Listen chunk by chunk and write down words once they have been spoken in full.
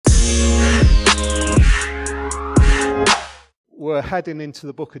we're heading into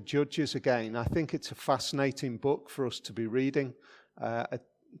the book of Judges again. I think it's a fascinating book for us to be reading.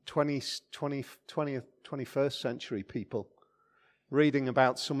 20th, 21st century people reading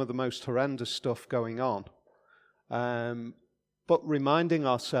about some of the most horrendous stuff going on. But reminding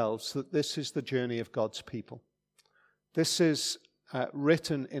ourselves that this is the journey of God's people. This is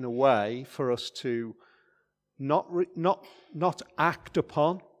written in a way for us to not act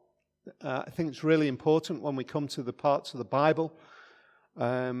upon. I think it's really important when we come to the parts of the Bible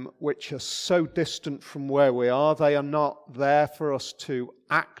which are so distant from where we are. They are not there for us to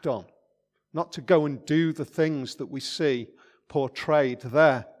act on, not to go and do the things that we see portrayed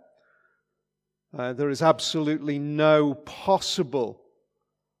there. There is absolutely no possible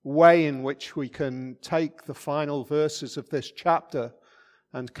way in which we can take the final verses of this chapter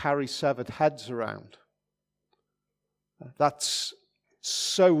and carry severed heads around. That's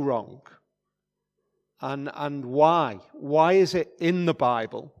so wrong. And why? Why is it in the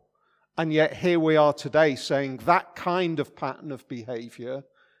Bible? And yet here we are today saying that kind of pattern of behavior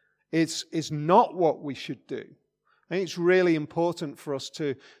is not what we should do. I think it's really important for us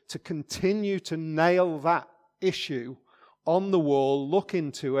to continue to nail that issue on the wall, look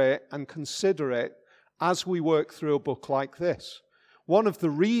into it and consider it as we work through a book like this. One of the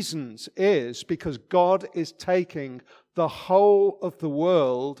reasons is because God is taking the whole of the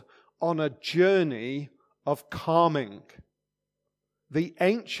world on a journey of calming. The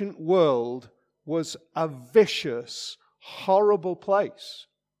ancient world was a vicious, horrible place.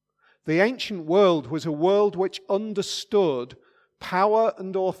 The ancient world was a world which understood power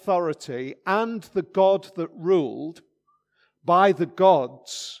and authority and the God that ruled by the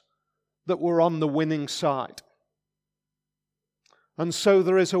gods that were on the winning side. And so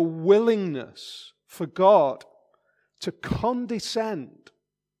there is a willingness for God to condescend,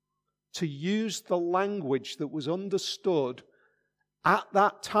 to use the language that was understood at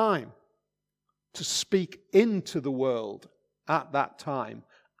that time, to speak into the world at that time,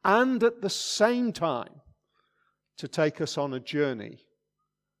 and at the same time to take us on a journey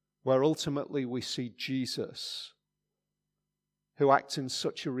where ultimately we see Jesus, who acts in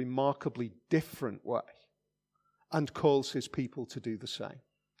such a remarkably different way and calls his people to do the same.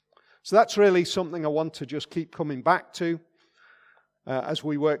 So that's really something I want to just keep coming back to as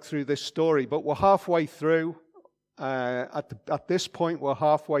we work through this story. But we're halfway through. At this point, we're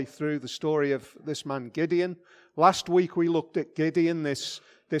halfway through the story of this man Gideon. Last week we looked at Gideon, this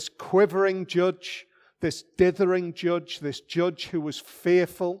quivering judge, this dithering judge, this judge who was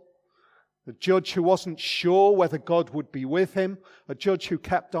fearful, the judge who wasn't sure whether God would be with him, a judge who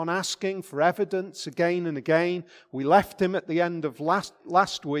kept on asking for evidence again and again. We left him at the end of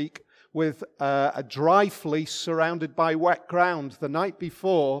last week with a dry fleece surrounded by wet ground. The night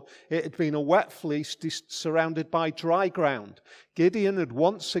before, it had been a wet fleece surrounded by dry ground. Gideon had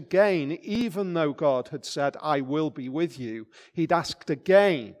once again, even though God had said, "I will be with you," he'd asked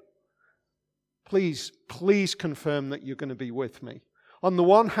again, please confirm that you're going to be with me. On the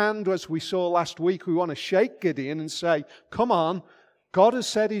one hand, as we saw last week, we want to shake Gideon and say, come on, God has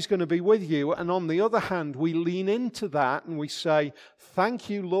said he's going to be with you. And on the other hand, we lean into that and we say, thank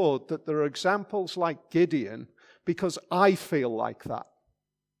you, Lord, that there are examples like Gideon, because I feel like that.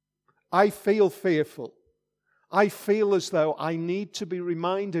 I feel fearful. I feel as though I need to be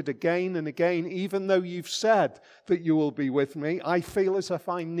reminded again and again, even though you've said that you will be with me, I feel as if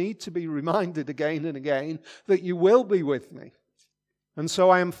I need to be reminded again and again that you will be with me. And so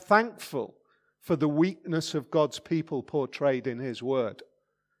I am thankful for the weakness of God's people portrayed in his word,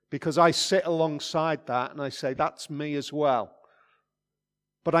 because I sit alongside that and I say, that's me as well.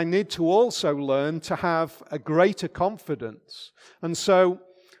 But I need to also learn to have a greater confidence. And so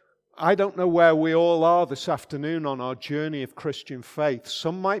I don't know where we all are this afternoon on our journey of Christian faith.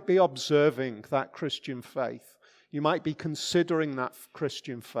 Some might be observing that Christian faith. You might be considering that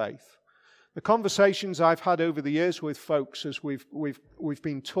Christian faith. The conversations I've had over the years with folks as we've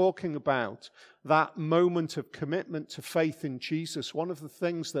been talking about that moment of commitment to faith in Jesus, one of the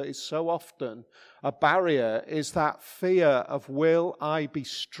things that is so often a barrier is that fear of, will I be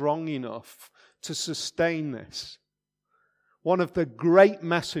strong enough to sustain this? One of the great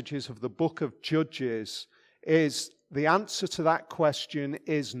messages of the book of Judges is the answer to that question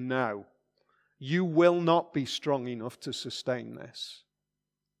is no. You will not be strong enough to sustain this.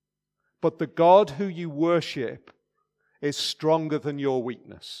 But the God who you worship is stronger than your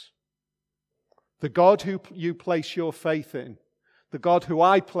weakness. The God who you place your faith in, the God who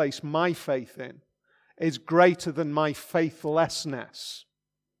I place my faith in, is greater than my faithlessness.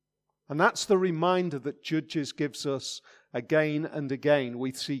 And that's the reminder that Judges gives us again and again.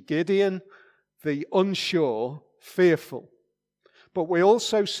 We see Gideon, the unsure, fearful. But we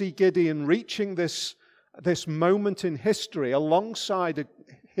also see Gideon reaching this moment in history alongside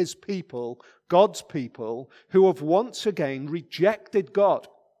his people, God's people, who have once again rejected God.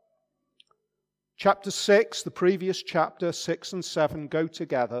 Chapter 6, the previous chapter, 6 and 7 go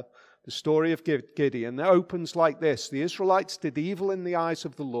together. The story of Gideon opens like this. The Israelites did evil in the eyes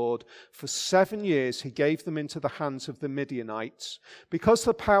of the Lord. For 7 years he gave them into the hands of the Midianites. Because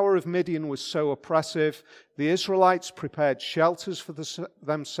the power of Midian was so oppressive, the Israelites prepared shelters for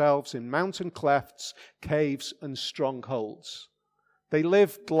themselves in mountain clefts, caves, and strongholds. They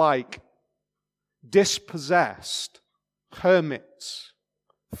lived like dispossessed hermits,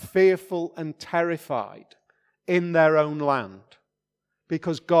 fearful and terrified in their own land,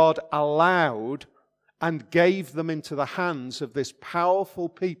 because God allowed and gave them into the hands of this powerful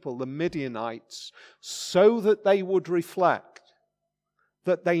people, the Midianites, so that they would reflect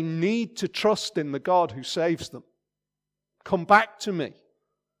that they need to trust in the God who saves them. Come back to me.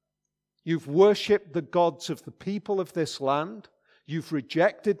 You've worshipped the gods of the people of this land. You've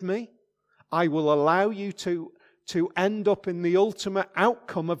rejected me. I will allow you to end up in the ultimate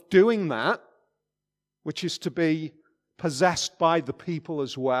outcome of doing that, which is to be possessed by the people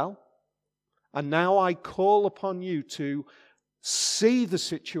as well. And now I call upon you to see the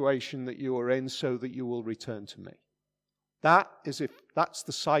situation that you are in so that you will return to me. That's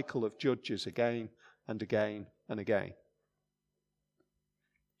the cycle of Judges again and again and again.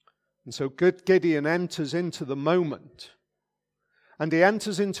 And so Gideon enters into the moment. And he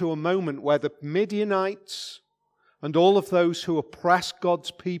enters into a moment where the Midianites and all of those who oppress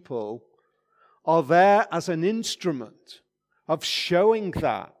God's people are there as an instrument of showing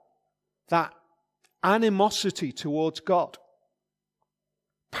that animosity towards God.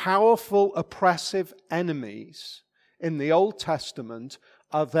 Powerful, oppressive enemies in the Old Testament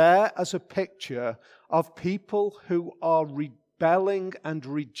are there as a picture of people who are rebelling and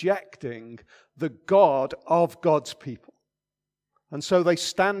rejecting the God of God's people. And so they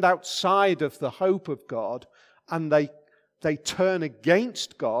stand outside of the hope of God, and they turn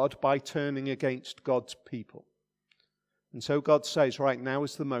against God by turning against God's people. And so God says, right, now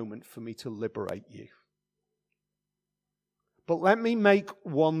is the moment for me to liberate you. But let me make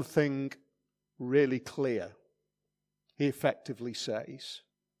one thing really clear, he effectively says,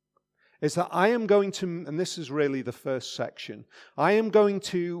 is that I am going to, and this is really the first section, I am going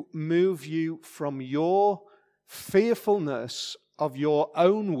to move you from your fearfulness of your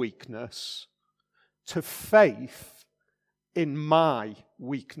own weakness to faith in my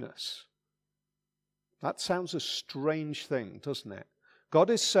weakness. That sounds a strange thing, doesn't it?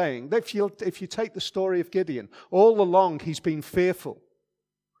 God is saying that if you take the story of Gideon, all along he's been fearful.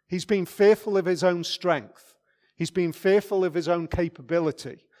 He's been fearful of his own strength. He's been fearful of his own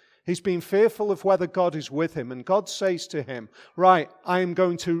capability. He's been fearful of whether God is with him. And God says to him, right, I am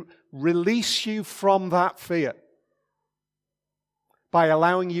going to release you from that fear by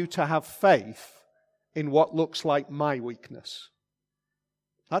allowing you to have faith in what looks like my weakness.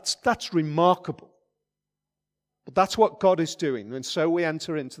 That's remarkable. But that's what God is doing. And so we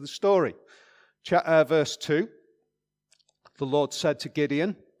enter into the story. Verse 2, the Lord said to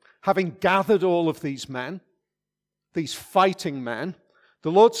Gideon, having gathered all of these men, these fighting men,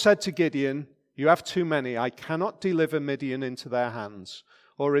 the Lord said to Gideon, you have too many. I cannot deliver Midian into their hands,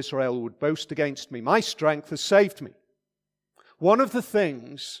 or Israel would boast against me. My strength has saved me. One of the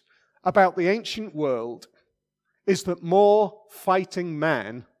things about the ancient world is that more fighting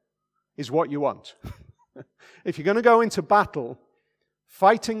men is what you want. If you're going to go into battle,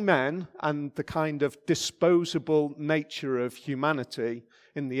 fighting men and the kind of disposable nature of humanity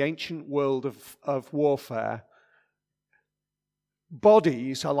in the ancient world of warfare,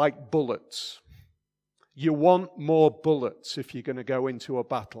 bodies are like bullets. You want more bullets if you're going to go into a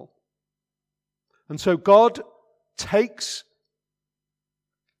battle. And so God takes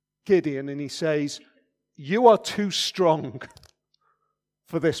Gideon and he says, you are too strong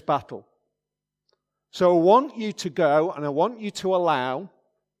for this battle. So I want you to go and I want you to allow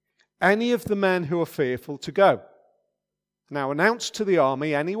any of the men who are fearful to go. Now announce to the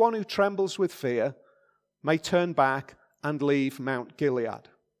army, anyone who trembles with fear may turn back and leave Mount Gilead.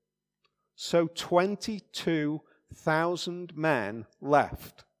 So 22,000 men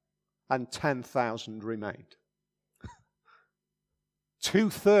left and 10,000 remained.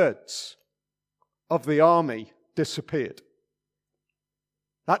 2/3 of the army disappeared.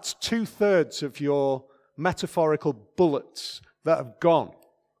 That's 2/3 of your metaphorical bullets that have gone.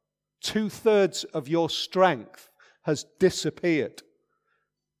 2/3 of your strength has disappeared.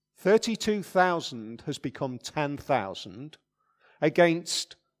 32,000 has become 10,000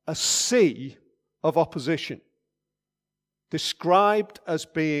 against a sea of opposition. described as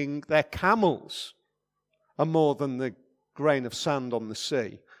being their camels are more than the grain of sand on the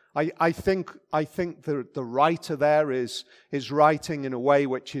sea. I think the writer there is writing in a way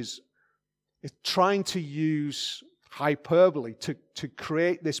which is trying to use hyperbole to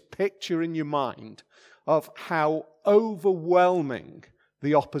create this picture in your mind of how overwhelming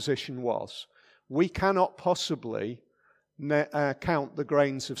the opposition was. We cannot possibly count the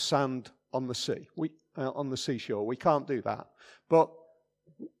grains of sand on the sea, on the seashore. We can't do that. But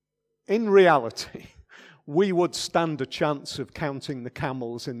in reality, we would stand a chance of counting the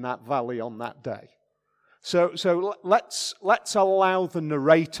camels in that valley on that day. So let's allow the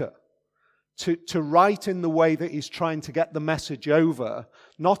narrator to write in the way that he's trying to get the message over,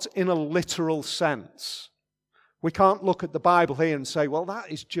 not in a literal sense. We can't look at the Bible here and say, well,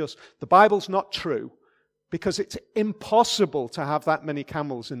 that is just, the Bible's not true, because it's impossible to have that many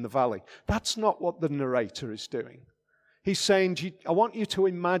camels in the valley. That's not what the narrator is doing. He's saying, I want you to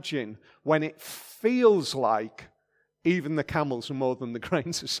imagine when it feels like even the camels are more than the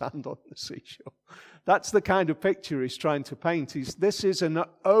grains of sand on the seashore. That's the kind of picture he's trying to paint. This is an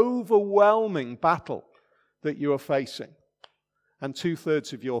overwhelming battle that you are facing, and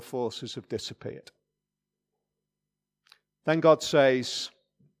 2/3 of your forces have disappeared. Then God says,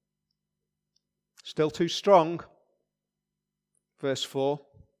 still too strong. Verse 4,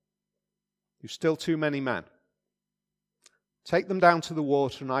 you've still too many men. Take them down to the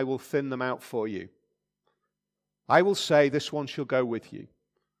water, and I will thin them out for you. I will say, this one shall go with you.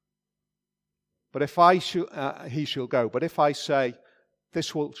 But if he shall go. But if I say,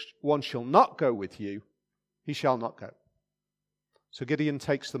 this one shall not go with you, he shall not go. So Gideon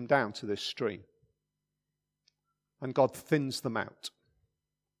takes them down to this stream, and God thins them out.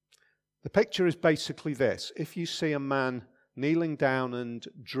 The picture is basically this. If you see a man kneeling down and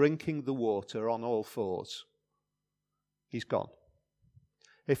drinking the water on all fours, he's gone.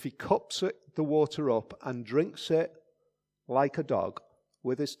 If he cups the water up and drinks it like a dog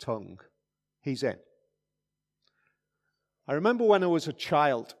with his tongue, he's in. I remember when I was a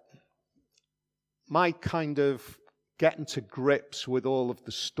child, my kind of getting to grips with all of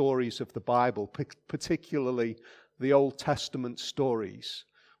the stories of the Bible, particularly the Old Testament stories,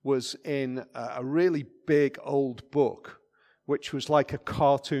 was in a really big old book, which was like a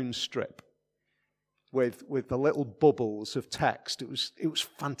cartoon strip with the little bubbles of text. It was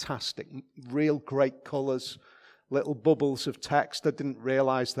fantastic, real great colours, little bubbles of text. I didn't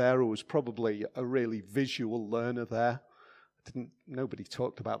realise there was probably a really visual learner there. Nobody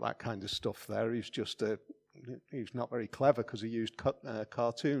talked about that kind of stuff there. He's not very clever because he used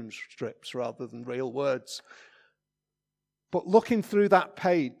cartoon strips rather than real words. But looking through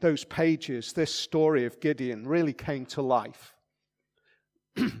those pages, this story of Gideon really came to life.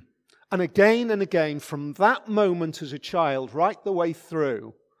 And again, from that moment as a child, right the way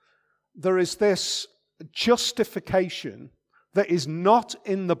through, there is this justification that is not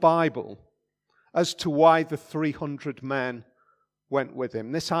in the Bible as to why the 300 men went with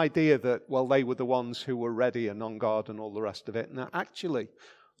him. This idea that, well, they were the ones who were ready and on guard and all the rest of it. Now, actually,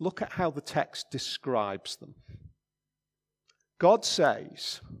 look at how the text describes them. God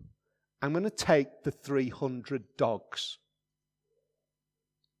says, I'm going to take the 300 dogs.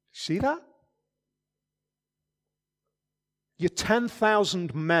 See that? Your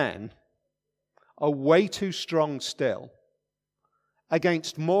 10,000 men are way too strong still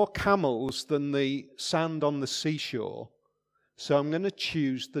against more camels than the sand on the seashore, so I'm going to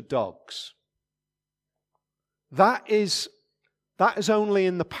choose the dogs. That is only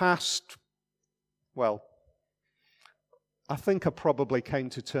in the past, well, I think I probably came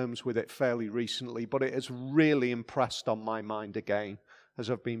to terms with it fairly recently, but it has really impressed on my mind again as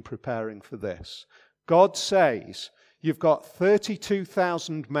I've been preparing for this. God says, you've got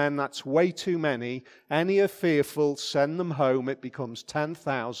 32,000 men, that's way too many. Any are fearful, send them home, it becomes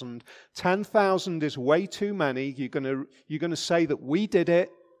 10,000. 10,000 is way too many. You're going to say that we did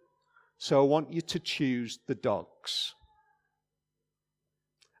it, so I want you to choose the dogs.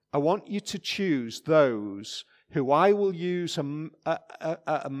 I want you to choose those who I will use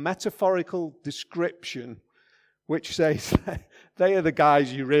a metaphorical description which says they are the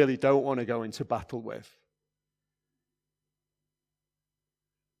guys you really don't want to go into battle with.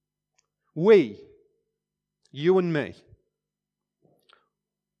 We, you and me,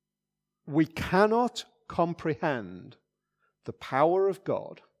 we cannot comprehend the power of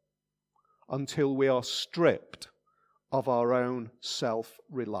God until we are stripped of our own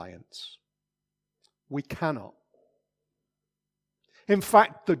self-reliance. We cannot. In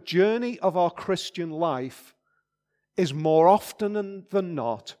fact, the journey of our Christian life is more often than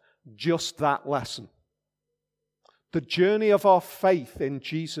not just that lesson. The journey of our faith in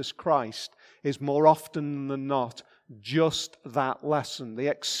Jesus Christ is more often than not just that lesson. The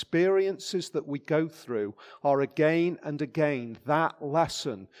experiences that we go through are again and again that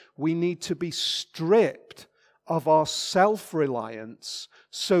lesson. We need to be stripped of our self-reliance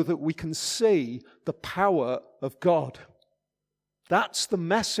so that we can see the power of God. That's the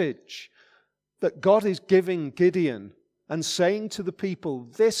message that God is giving Gideon and saying to the people,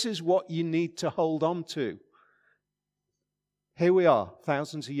 this is what you need to hold on to. Here we are,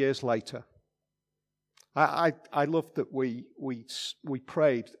 thousands of years later. I love that we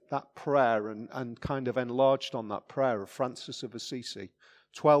prayed that prayer and kind of enlarged on that prayer of Francis of Assisi,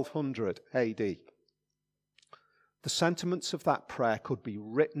 1200 AD. The sentiments of that prayer could be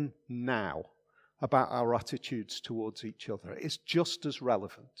written now about our attitudes towards each other. It's just as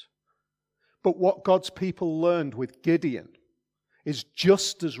relevant. But what God's people learned with Gideon is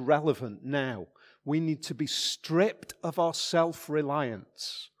just as relevant now. We need to be stripped of our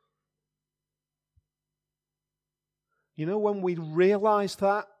self-reliance. You know, when we realize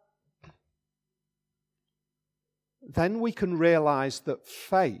that, then we can realize that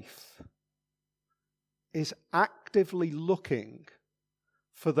faith is actively looking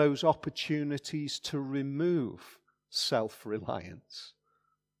for those opportunities to remove self-reliance.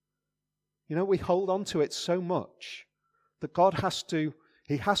 You know, we hold on to it so much that God has to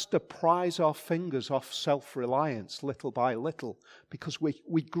prise our fingers off self-reliance little by little because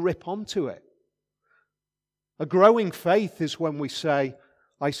we grip onto it. A growing faith is when we say,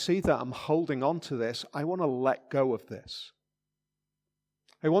 I see that I'm holding on to this. I want to let go of this.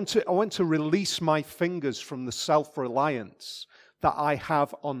 I want to release my fingers from the self-reliance that I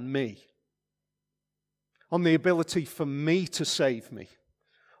have on me, on the ability for me to save me,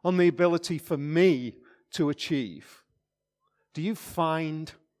 on the ability for me to achieve. Do you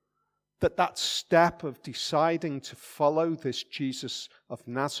find that step of deciding to follow this Jesus of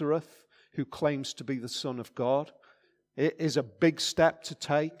Nazareth, who claims to be the Son of God, it is a big step to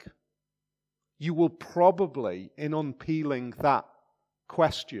take? You will probably, in unpeeling that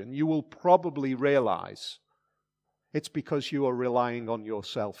question, you will probably realize it's because you are relying on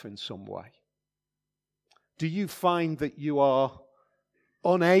yourself in some way. Do you find that you are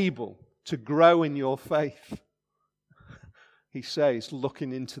unable to grow in your faith? He says,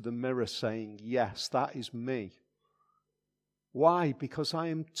 looking into the mirror, saying, yes, that is me. Why? Because I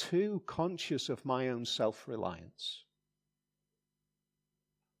am too conscious of my own self-reliance.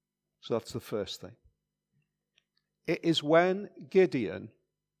 So that's the first thing. It is when Gideon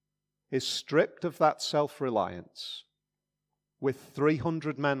is stripped of that self-reliance with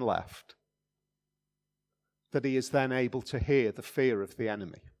 300 men left that he is then able to hear the fear of the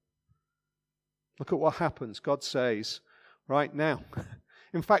enemy. Look at what happens. God says, right now,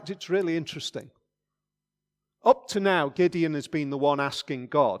 in fact, it's really interesting. Up to now, Gideon has been the one asking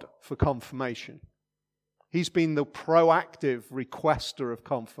God for confirmation. He's been the proactive requester of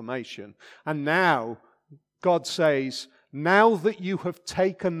confirmation. And now, God says, now that you have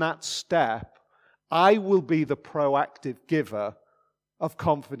taken that step, I will be the proactive giver of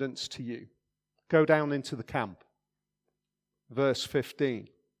confidence to you. Go down into the camp. Verse 15.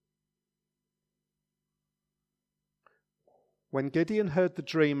 When Gideon heard the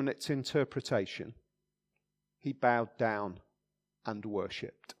dream and its interpretation, he bowed down and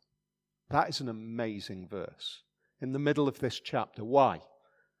worshipped. That is an amazing verse in the middle of this chapter. Why?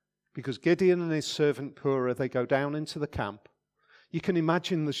 Because Gideon and his servant Purah, they go down into the camp. You can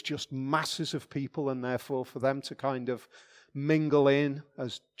imagine there's just masses of people, and therefore for them to kind of mingle in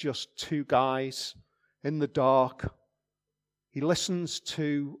as just two guys in the dark. He listens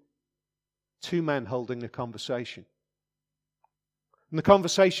to two men holding a conversation. And the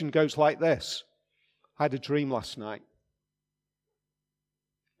conversation goes like this. I had a dream last night.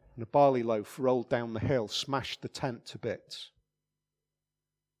 And a barley loaf rolled down the hill, smashed the tent to bits.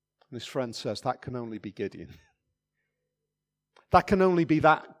 And his friend says, that can only be Gideon. That can only be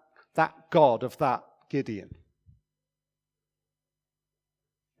that God of that Gideon.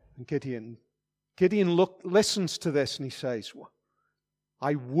 And Gideon listens to this and he says,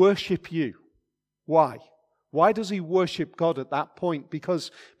 I worship you. Why? Why does he worship God at that point?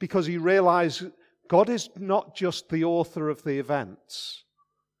 Because he realizes God is not just the author of the events.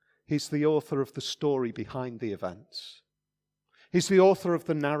 He's the author of the story behind the events. He's the author of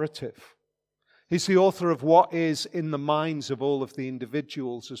the narrative. He's the author of what is in the minds of all of the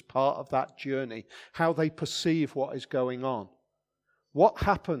individuals as part of that journey, how they perceive what is going on. What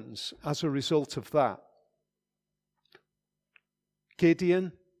happens as a result of that?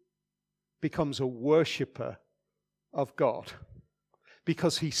 Gideon becomes a worshipper of God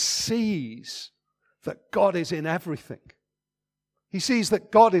because he sees that God is in everything. He sees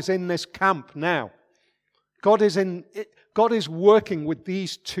that God is in this camp now. God is working with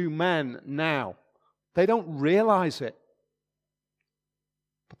these two men now. They don't realize it.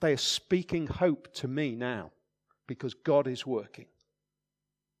 But they are speaking hope to me now because God is working.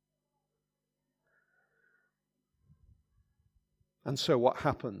 And so what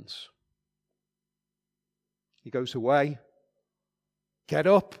happens? He goes away. Get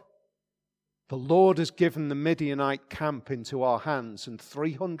up. The Lord has given the Midianite camp into our hands, and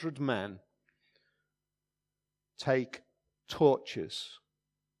 300 men take torches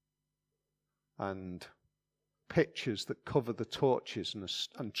and pitchers that cover the torches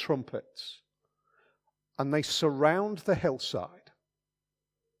and trumpets, and they surround the hillside.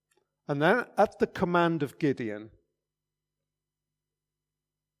 And then at the command of Gideon,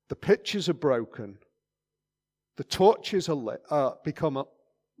 the pitchers are broken, the torches are become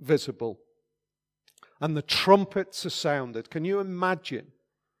visible, and the trumpets are sounded. Can you imagine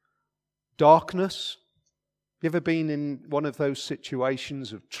darkness? You ever been in one of those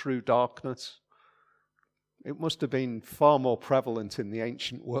situations of true darkness? It must have been far more prevalent in the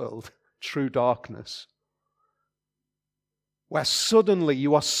ancient world, true darkness, where suddenly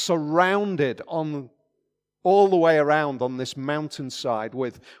you are surrounded all the way around on this mountainside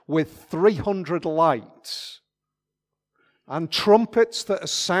with 300 lights and trumpets that are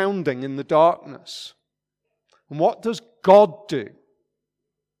sounding in the darkness. And what does God do?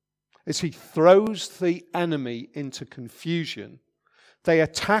 Is He throws the enemy into confusion. They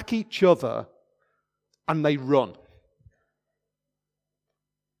attack each other and they run.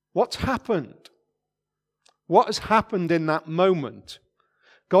 What's happened? What has happened in that moment?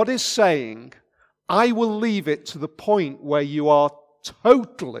 God is saying, I will leave it to the point where you are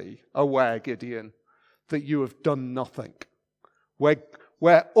totally aware, Gideon, that you have done nothing.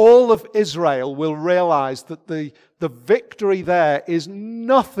 Where all of Israel will realize that the victory there is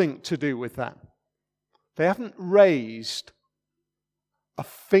nothing to do with them. They haven't raised a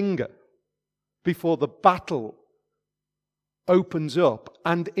finger before the battle opens up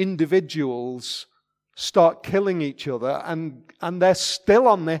and individuals start killing each other, and they're still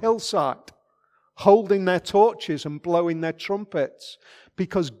on the hillside holding their torches and blowing their trumpets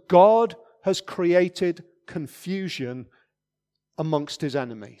because God has created confusion amongst His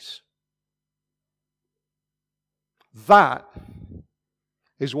enemies. That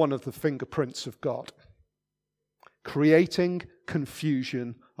is one of the fingerprints of God. Creating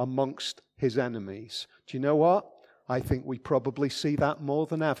confusion amongst His enemies. Do you know what? I think we probably see that more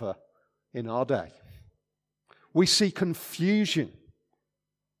than ever in our day. We see confusion.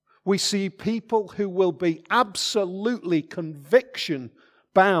 We see people who will be absolutely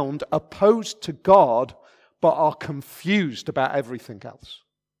conviction-bound, opposed to God, but are confused about everything else.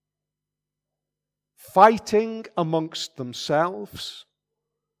 Fighting amongst themselves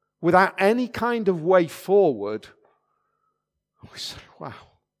without any kind of way forward. We say, wow,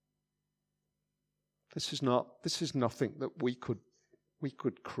 this is nothing that we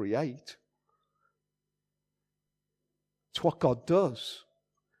could create. It's what God does.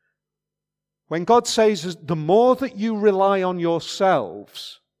 When God says, the more that you rely on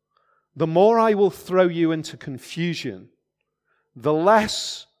yourselves, the more I will throw you into confusion, the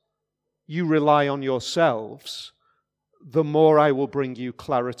less you rely on yourselves, the more I will bring you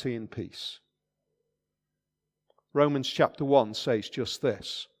clarity and peace. Romans chapter 1 says just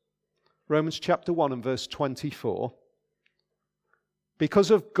this. Romans chapter 1 and verse 24.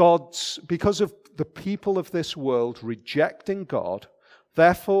 Because of the people of this world rejecting God,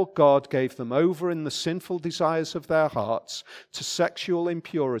 therefore God gave them over in the sinful desires of their hearts to sexual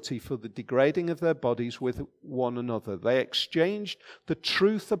impurity for the degrading of their bodies with one another. They exchanged the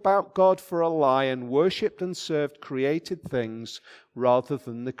truth about God for a lie and worshipped and served created things rather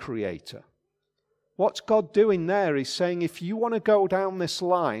than the Creator. What's God doing there? He's saying, if you want to go down this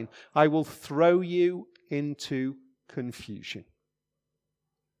line, I will throw you into confusion.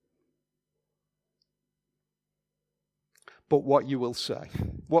 But what you will see,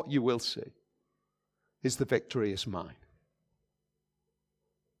 is the victory is mine.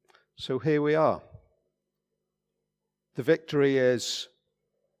 So here we are. The victory is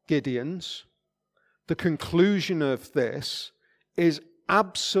Gideon's. The conclusion of this is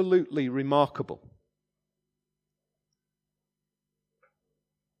absolutely remarkable.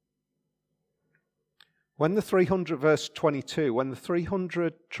 When the 300, verse 22, when the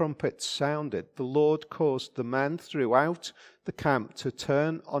 300 trumpets sounded, the Lord caused the men throughout the camp to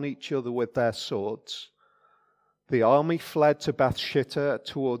turn on each other with their swords. The army fled to Bathshita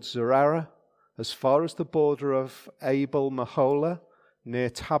towards Zerah, as far as the border of Abel Meholah, near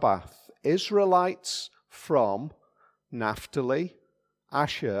Tabbath Israelites from Naphtali,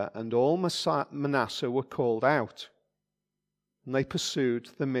 Asher, and all Manasseh were called out, and they pursued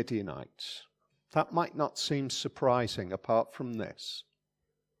the Midianites. That might not seem surprising apart from this.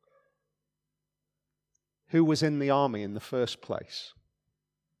 Who was in the army in the first place?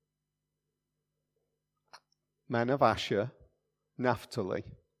 Men of Asher, Naphtali,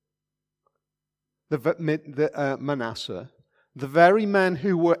 Manasseh, the very men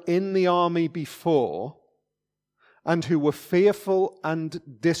who were in the army before and who were fearful and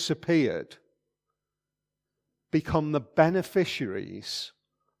disappeared, become the beneficiaries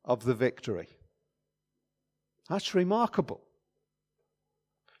of the victory. That's remarkable.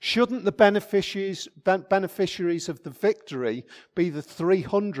 Shouldn't the beneficiaries of the victory be the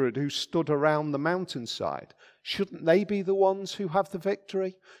 300 who stood around the mountainside? Shouldn't they be the ones who have the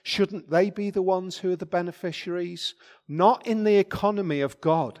victory? Shouldn't they be the ones who are the beneficiaries? Not in the economy of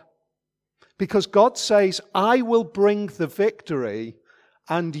God. Because God says, I will bring the victory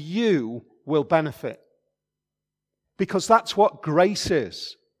and you will benefit. Because that's what grace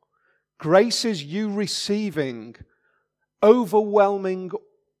is. Grace is you receiving overwhelming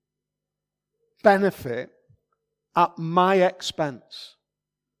benefit at my expense.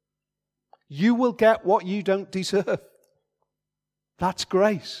 You will get what you don't deserve. That's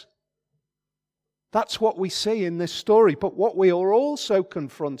grace. That's what we see in this story. But what we are also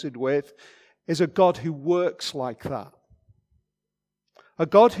confronted with is a God who works like that. A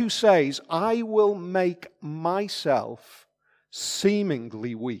God who says, I will make myself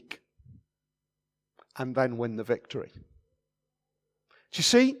seemingly weak and then win the victory. Do you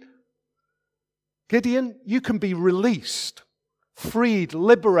see? Gideon, you can be released, freed,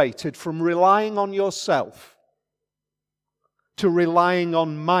 liberated from relying on yourself to relying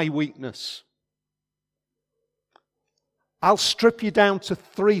on my weakness. I'll strip you down to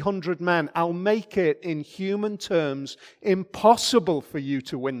 300 men. I'll make it, in human terms, impossible for you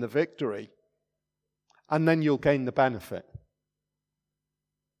to win the victory. And then you'll gain the benefit.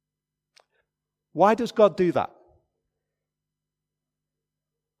 Why does God do that?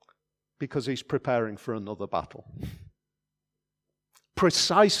 Because He's preparing for another battle.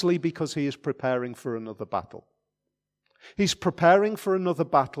 Precisely because He is preparing for another battle. He's preparing for another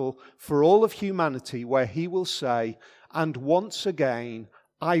battle for all of humanity where He will say, and once again,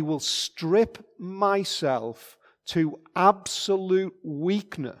 I will strip myself to absolute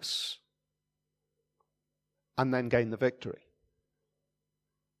weakness and then gain the victory.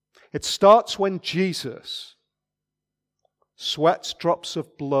 It starts when Jesus sweats drops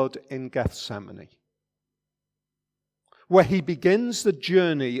of blood in Gethsemane, where He begins the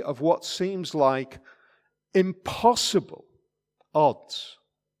journey of what seems like impossible odds,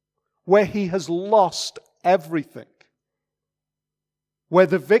 where He has lost everything, where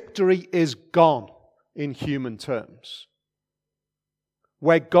the victory is gone in human terms,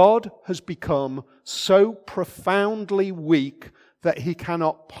 where God has become so profoundly weak that He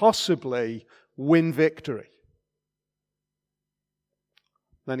cannot possibly win victory.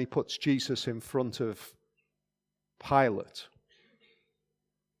 Then He puts Jesus in front of Pilate.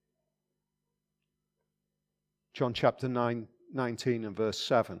 John chapter 19 and verse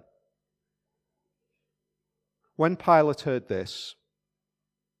 7. When Pilate heard this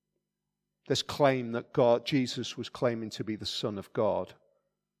claim that Jesus was claiming to be the Son of God,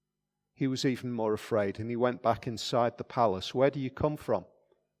 he was even more afraid, and he went back inside the palace. Where do you come from?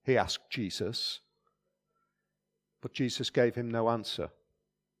 He asked Jesus. But Jesus gave him no answer.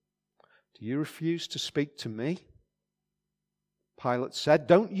 Do you refuse to speak to me? Pilate said,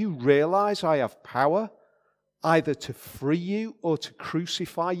 don't you realize I have power either to free you or to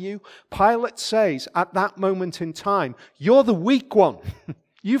crucify you? Pilate says at that moment in time, you're the weak one.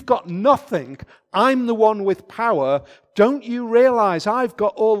 You've got nothing. I'm the one with power. Don't you realize I've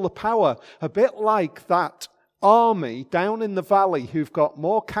got all the power? A bit like that army down in the valley who've got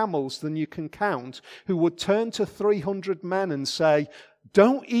more camels than you can count, who would turn to 300 men and say,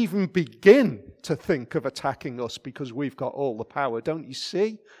 don't even begin to think of attacking us because we've got all the power. Don't you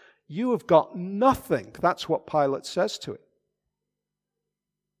see? You have got nothing. That's what Pilate says to it.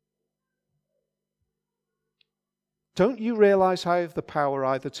 Don't you realize I have the power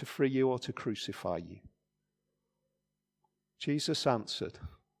either to free you or to crucify you? Jesus answered,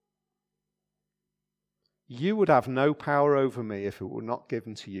 you would have no power over me if it were not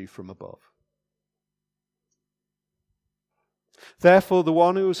given to you from above. Therefore, the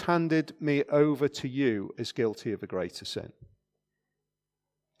one who has handed me over to you is guilty of a greater sin.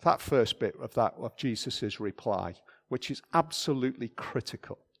 That first bit of Jesus' reply, which is absolutely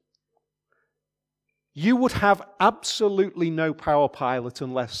critical. You would have absolutely no power, Pilate,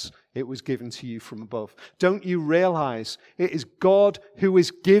 unless it was given to you from above. Don't you realize it is God who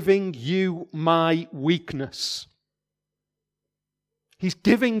is giving you my weakness? He's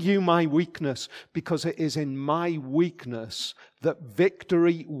giving you my weakness because it is in my weakness that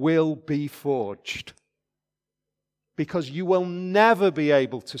victory will be forged. Because you will never be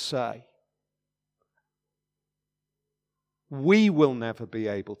able to say, we will never be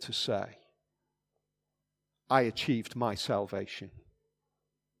able to say, I achieved my salvation.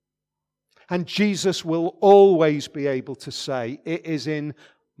 And Jesus will always be able to say, it is in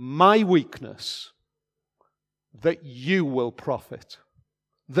my weakness that you will profit,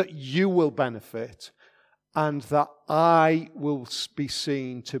 that you will benefit, and that I will be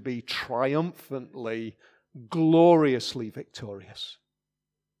seen to be triumphantly, gloriously victorious.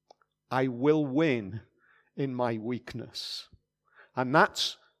 I will win in my weakness. And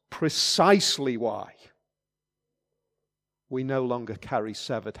that's precisely why we no longer carry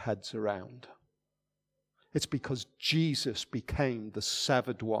severed heads around. It's because Jesus became the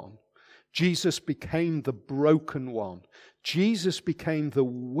severed one. Jesus became the broken one. Jesus became the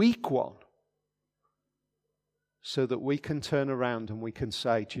weak one. So that we can turn around and we can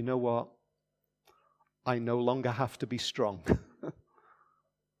say, do you know what? I no longer have to be strong.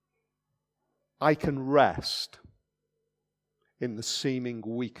 I can rest in the seeming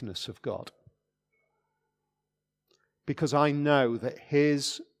weakness of God. Because I know that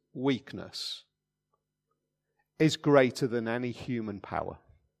His weakness is greater than any human power,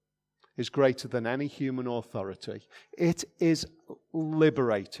 is greater than any human authority. It is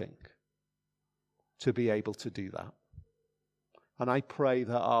liberating to be able to do that. And I pray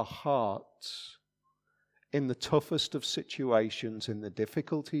that our hearts, in the toughest of situations, in the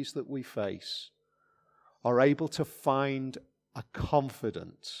difficulties that we face, are able to find a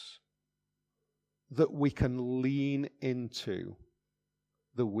confidence that we can lean into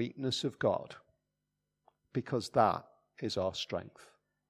the weakness of God, because that is our strength.